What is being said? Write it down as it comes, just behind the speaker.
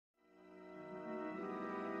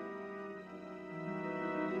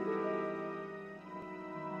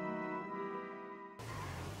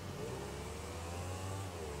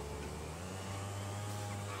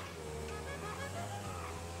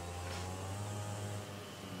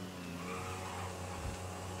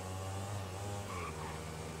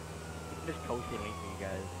I'm just coasting waiting for you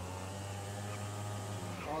guys.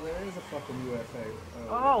 Oh, there is a fucking UFO.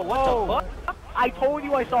 Oh, what the fuck? I told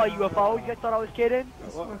you I saw a UFO. You guys thought I was kidding?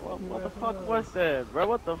 What the fuck was that, bro?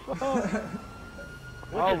 What the fuck?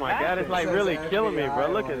 Oh my god, it's It like says really killing me, bro.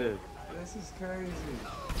 FBI Look on at it. this. This is crazy.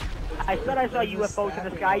 I said I saw They're just UFOs in the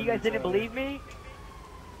snapping sky. on You guys each didn't other. believe me?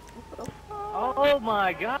 Oh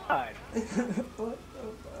my god. What the fuck?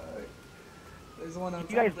 There's one on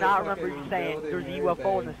You guys top of the not remember fucking you saying building there's a and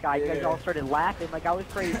UFO in the sky. You guys everything. all started laughing like I was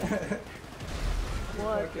crazy.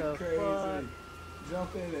 What Fucking the crazy. fuck?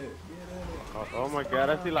 Jump in it. Get in it. Oh my god,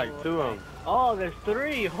 I see like 2 of them. Oh, there's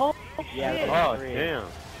 3. Holy Yeah, shit. Oh three. damn.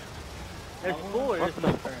 There's 4. What There's the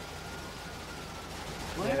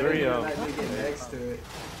Yeah, 3 of let them. me get next to it.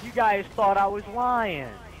 You guys thought I was lying.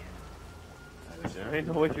 I didn't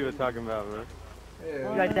know what you were talking about, man. Yeah,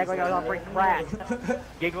 You guys act like I was on break crack.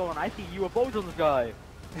 Giggle and I see UFOs in the sky.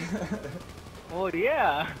 Oh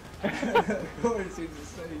yeah. Of course, you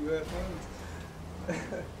just say UFOs.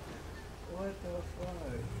 What the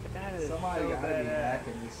fuck? That is Somebody so gotta be badass.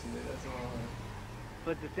 hacking this shit, that's all.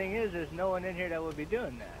 But the thing is, there's no one in here that would be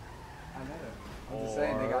doing that. I know. I'm just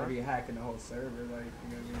saying they gotta be hacking the whole server, like,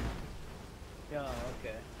 you know what I mean? Oh,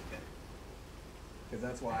 okay. Because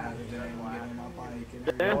that's why I haven't been able to get on my bike and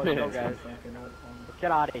Damn everything. it. It's Guys. fucking up on- Let's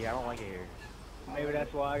get out of here. I don't like it here. Maybe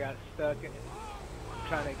that's why I got stuck in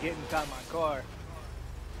trying to get inside my car.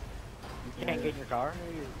 You can't get in your car.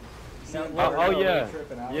 See them No, cars oh, over there yeah.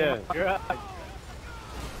 tripping out? Yeah. You're right.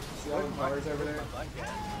 See all them cars over there? My bike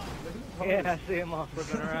at? Look at the Yeah, cars. I see them all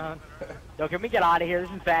flipping around. Yo, can we get out of here?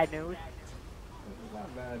 This is bad news. This is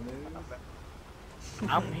not bad news.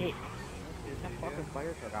 I'm hit. Get that fucking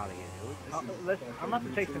fire truck out of here, dude. This is I'm about to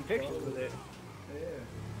fucking take some YouTube pictures photos. with it.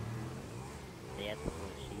 Yeah. That's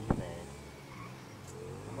what she said.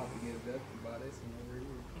 I'm about to get abducted by this one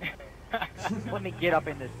over here. Let me get up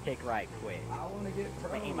in this tick right quick. I want to get I'm pro.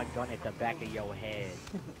 gonna aim a gun at the back of your head.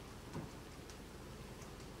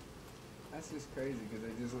 That's just crazy because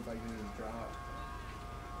they just look like they just dropped.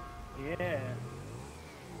 Yeah.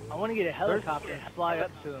 I want to get a helicopter and fly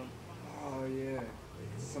up to them. Oh yeah.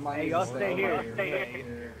 Somebody Hey, needs y'all to stay over here. here. Stay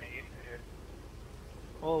here.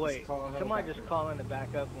 Oh wait, Just call a somebody just helicopter. calling the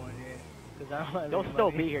backup one, yeah. Cause I don't have They'll any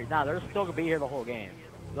still money. be here. Nah, they'll still be here the whole game.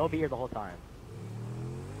 They'll be here the whole time.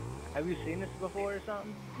 Have you seen this before or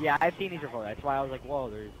something? Yeah, I've seen these before. That's why I was like, whoa,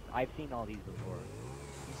 I've seen all these before.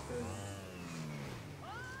 That's crazy.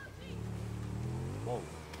 Whoa.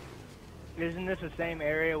 Isn't this the same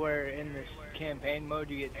area where in this campaign mode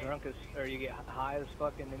you get drunk as, or you get high as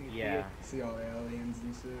fuck and then you Yeah. See all the aliens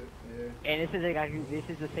and shit. Yeah. And this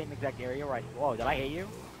is the same exact area where whoa, did I hit you?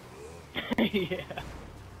 see it? Yeah.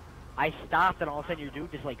 I stopped and all of a sudden your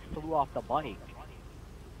dude just like flew off the bike.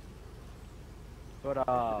 But Do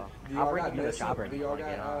I'll y'all bring got you to the missiles? chopper. Do if you y'all wanna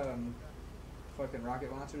get got on. fucking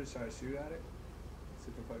rocket launchers to try to shoot at it?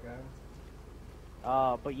 Super fuck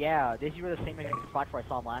out. But yeah, this is where the same exact spot where I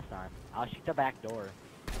saw him last time. I'll shoot the back door.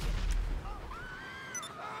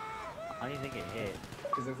 I don't even think it hit.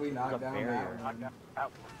 Because if we knock There's a down barrier. that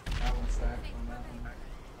one stacked on that one.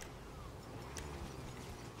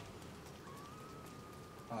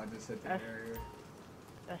 Oh, I just hit the That's- barrier.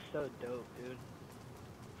 That's so dope, dude.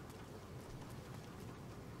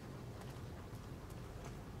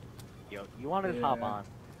 Yo, you want to just hop Yeah. on?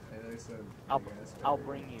 Hey, there's a I'll big-ass I'll barrier.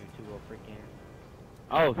 bring you to a freaking.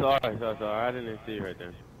 Oh, sorry. I didn't even see you right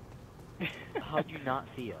there. How'd you not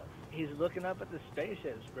see us? He's looking up at the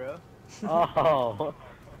spaceships, bro. Oh.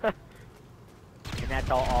 And that's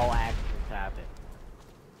how all accidents happen.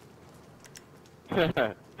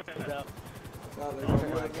 So, Oh, there's oh two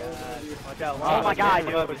my of those god. over here. Watch out. Oh my god,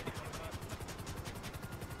 dude.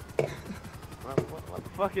 What the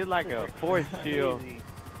fuck is like a force shield? Crazy.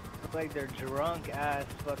 Look like they're drunk ass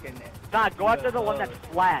fucking. Nah, go after the one UFOs. that's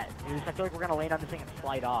flat. Dude, I feel like we're gonna land on this thing and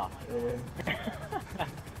slide off. Yeah.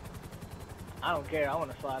 I don't care. I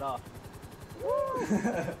want to slide off.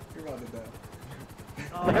 You're about to die.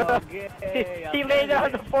 Oh, gay. He landed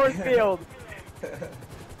on the force field.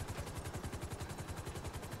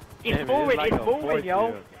 It's Damn it, moving, like it's a moving, force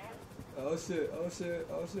yo. field. Oh shit, oh shit,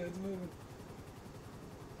 oh shit, it's moving.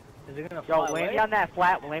 Is it gonna Yo, fly land away? me on that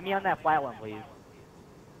flat. Land me on that flat one, please.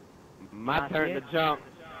 My Not turn yet. to jump.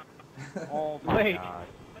 Oh my Wait. god.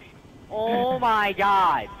 Oh my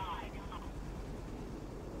god.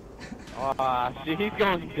 Oh, shit, he's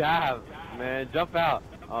gonna dive, man. Jump out.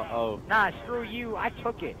 Uh-oh. Nah, screw you. I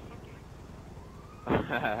took it.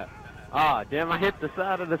 Oh, damn, I hit the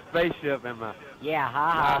side of the spaceship and my Yeah,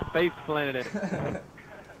 haha. face planted it.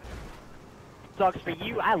 Sucks for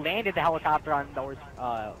you. I landed the helicopter on those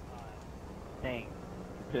thing.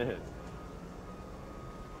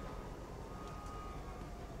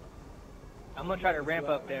 I'm gonna try to ramp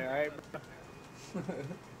up there, alright?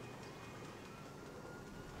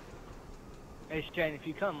 Hey Shane, if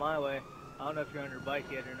you come my way, I don't know if you're on your bike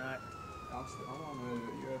yet or not. I'm on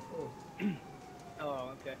the UFO.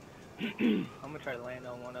 Oh, okay. I'm gonna try to land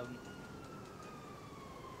on one of them.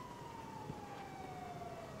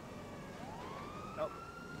 Oh,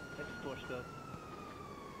 that's a door still.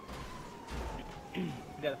 You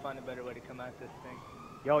gotta find a better way to come at this thing.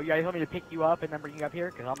 Yo, you guys want me to pick you up and then bring you up here?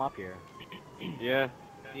 Cause I'm up here. Yeah.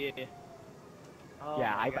 Yeah. Oh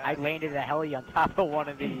yeah, my I God. landed a heli on top of one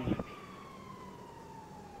of these.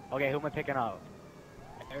 Okay, who am I picking up?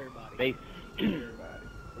 Everybody. Base. Everybody.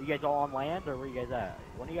 Are you guys all on land, or where you guys at?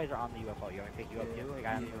 One of you guys are on the UFO. You want me to pick you up too? The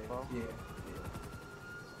guy on the UFO? Yeah.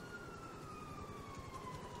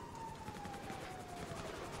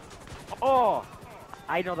 Oh!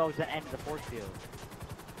 I know that was the end of the force field.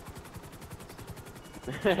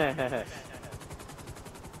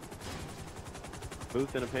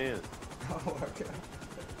 Boots in the pants. Oh my god.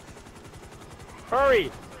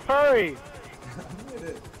 Hurry! Hurry! I made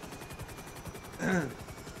it.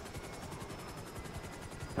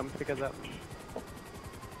 Come pick us up.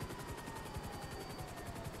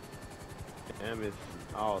 Damn, it's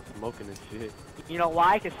all smoking and shit. You know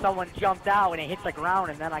why? Cause someone jumped out and it hit the ground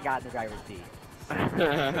and then I got in the driver's seat.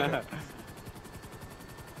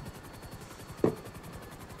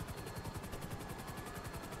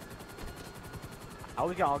 I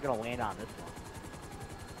was all gonna land on this one.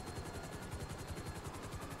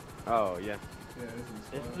 Oh, yeah. Yeah,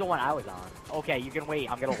 This is the one I was on. Okay, you can wait.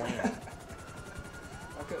 I'm gonna land.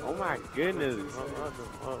 Okay, Oh my goodness.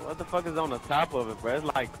 What the fuck is on the top of it, bro? It's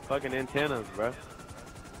like fucking antennas, bro.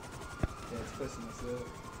 Yeah, it's pushing us up.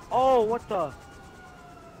 Oh, what the?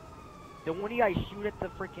 Then when you guys shoot at the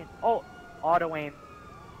freaking... Oh, auto aim.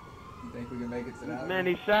 You think we can make it to that? Man,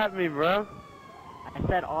 he shot me, bro. I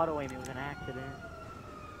said auto aim. It was an accident.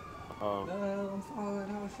 Oh. No, I'm falling.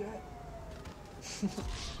 Oh shit.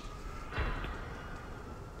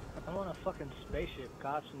 I'm on a fucking spaceship,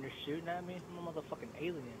 cops, and you're shooting at me? I'm a motherfucking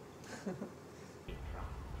alien.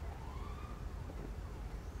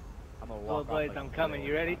 I'm gonna walk Well, off Blades, like I'm a coming.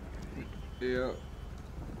 You ready? Yeah.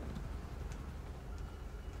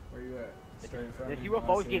 Where you at? Straight in front This of me.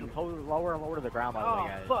 UFO is getting lower and lower to the ground, by the way, Oh,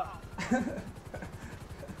 guys. fuck.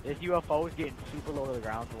 This UFO is getting super low to the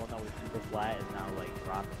ground. The one that was super flat is now, like,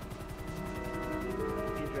 dropping.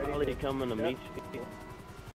 He's ready. Probably coming to Yep. meet you.